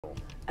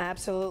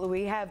Absolutely.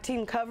 We have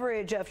team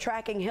coverage of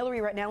tracking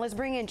Hilary right now. Let's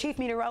bring in Chief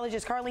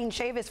Meteorologist Carlene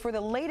Chavis for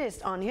the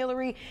latest on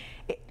Hilary.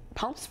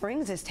 Palm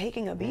Springs is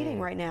taking a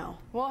beating right now.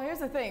 Well, here's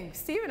the thing.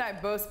 Steve and I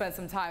both spent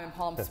some time in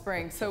Palm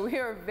Springs, so we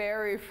are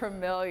very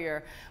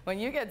familiar. When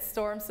you get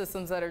storm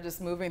systems that are just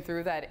moving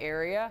through that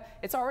area,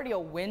 it's already a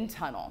wind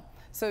tunnel.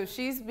 So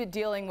she's been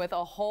dealing with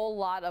a whole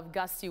lot of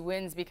gusty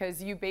winds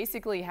because you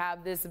basically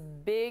have this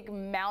big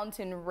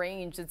mountain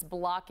range that's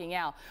blocking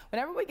out.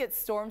 Whenever we get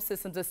storm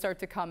systems that start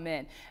to come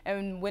in,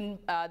 and when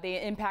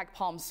they impact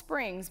Palm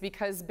Springs,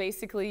 because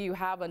basically you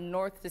have a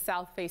north to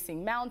south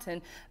facing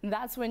mountain,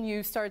 that's when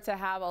you start to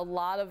have a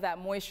lot of that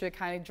moisture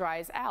kind of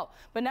dries out.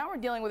 But now we're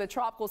dealing with a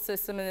tropical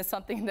system, and it's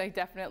something they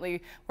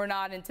definitely were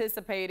not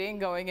anticipating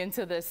going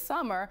into this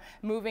summer,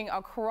 moving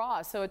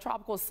across. So a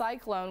tropical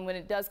cyclone when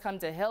it does come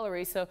to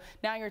Hilary. So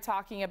now you're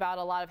talking about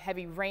a lot of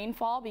heavy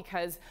rainfall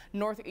because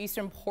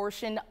northeastern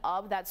portion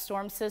of that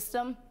storm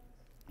system,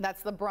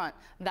 that's the brunt.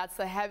 That's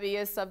the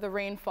heaviest of the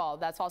rainfall.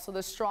 That's also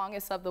the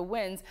strongest of the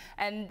winds.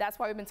 And that's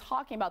why we've been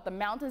talking about the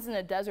mountains and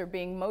the desert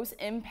being most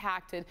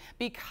impacted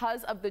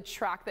because of the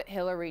track that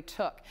Hilary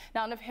took.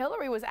 Now, and if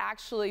Hilary was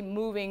actually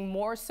moving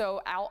more so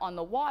out on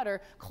the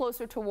water,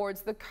 closer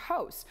towards the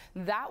coast,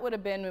 that would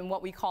have been in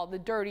what we call the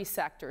dirty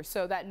sector.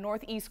 So that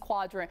northeast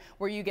quadrant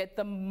where you get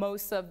the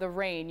most of the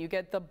rain, you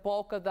get the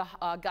bulk of the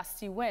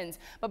gusty winds.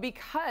 But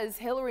because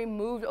Hilary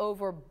moved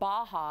over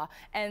Baja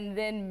and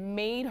then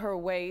made her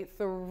way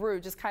through,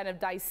 just kind of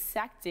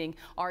dissecting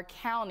our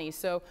county.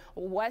 So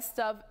west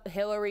of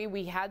Hilary,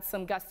 we had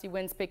some gusty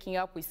winds picking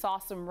up. We saw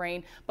some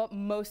rain, but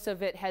most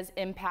of it has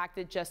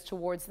impacted just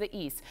towards the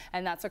east.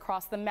 And that's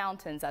across the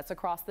mountains, that's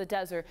across the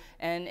desert,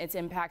 and it's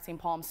impacting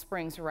Palm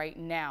Springs right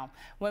now.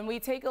 When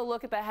we take a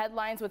look at the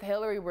headlines with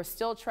Hilary, we're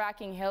still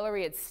tracking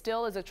Hilary. It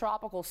still is a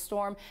tropical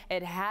storm.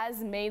 It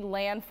has made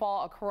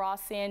landfall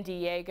across San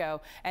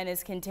Diego and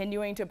is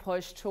continuing to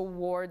push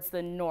towards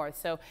the north.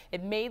 So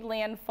it made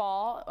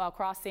landfall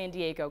across San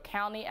Diego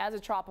County as a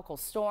tropical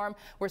storm.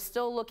 We're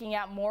still looking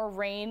at more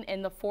rain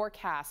in the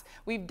forecast.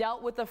 We've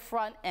dealt with the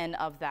front end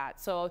of that.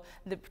 So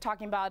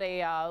talking about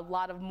a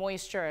lot of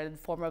moisture in the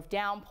form of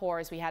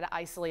downpours. We had an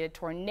isolated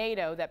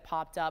tornado that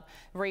popped up.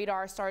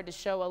 Radar started to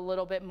show a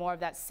little bit more of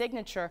that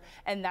signature,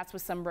 and that's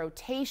with some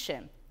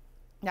rotation.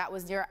 That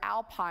was near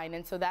Alpine,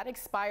 and so that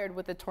expired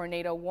with the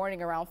tornado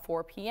warning around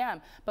 4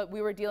 p.m. But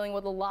we were dealing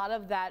with a lot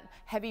of that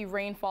heavy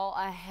rainfall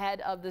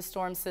ahead of the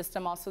storm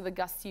system, also the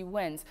gusty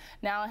winds.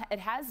 Now it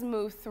has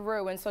moved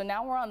through, and so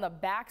now we're on the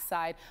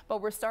backside, but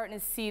we're starting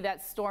to see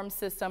that storm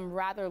system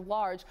rather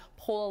large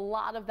pull a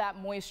lot of that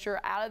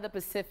moisture out of the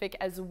Pacific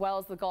as well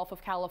as the Gulf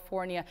of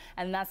California,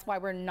 and that's why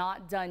we're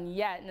not done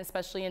yet, and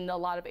especially in a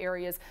lot of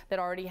areas that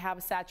already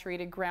have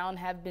saturated ground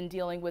have been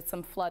dealing with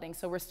some flooding.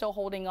 So we're still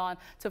holding on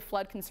to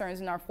flood concerns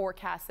in our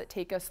forecasts that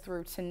take us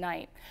through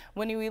tonight.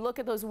 When we look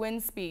at those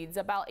wind speeds,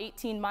 about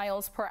 18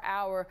 miles per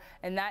hour,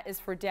 and that is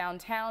for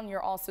downtown. You're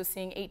also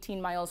seeing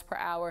 18 miles per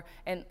hour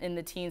in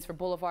the teens for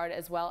Boulevard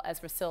as well as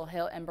for Sill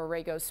Hill and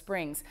Borrego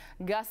Springs.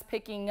 Gusts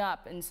picking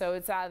up, and so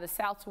it's out of the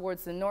south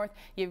towards the north.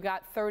 You've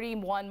got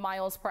 31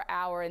 miles per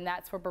hour, and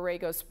that's for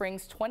Borrego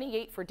Springs,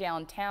 28 for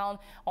downtown.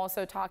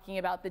 Also talking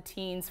about the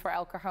teens for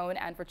El Cajon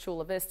and for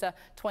Chula Vista,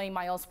 20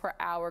 miles per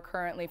hour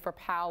currently for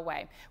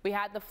Poway. We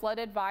had the flood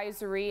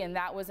advisory, and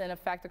that was in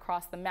effect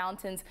across the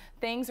mountains.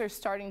 Things are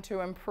starting to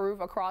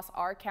improve across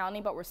our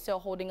county, but we're still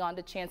holding on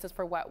to chances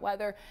for wet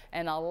weather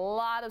and a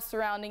lot of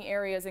surrounding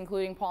areas,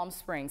 including Palm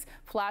Springs.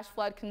 Flash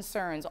flood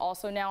concerns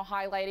also now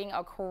highlighting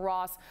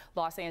across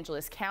Los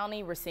Angeles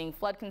County. We're seeing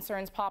flood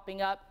concerns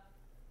popping up.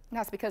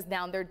 That's because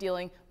now they're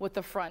dealing with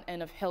the front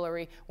end of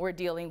Hilary. We're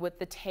dealing with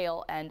the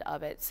tail end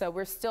of it. So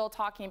we're still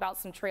talking about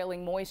some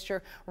trailing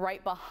moisture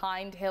right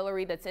behind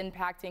Hilary that's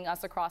impacting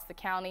us across the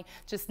county,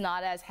 just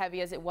not as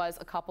heavy as it was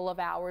a couple of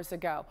hours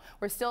ago.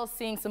 We're still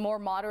seeing some more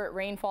moderate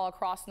rainfall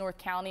across North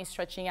County,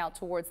 stretching out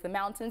towards the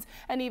mountains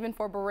and even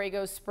for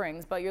Borrego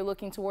Springs. But you're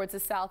looking towards the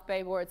South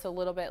Bay where it's a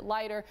little bit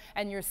lighter,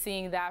 and you're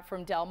seeing that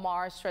from Del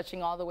Mar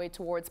stretching all the way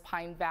towards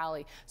Pine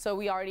Valley. So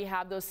we already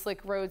have those slick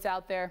roads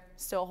out there,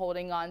 still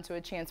holding on to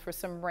a chance for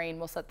some rain.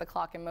 We'll set the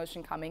clock in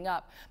motion coming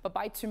up. But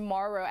by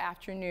tomorrow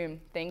afternoon,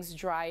 things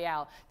dry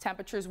out.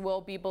 Temperatures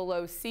will be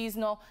below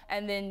seasonal,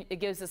 and then it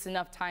gives us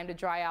enough time to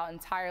dry out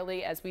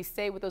entirely as we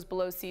stay with those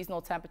below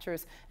seasonal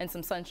temperatures and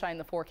some sunshine in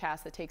the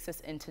forecast that takes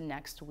us into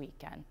next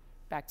weekend.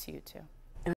 Back to you two.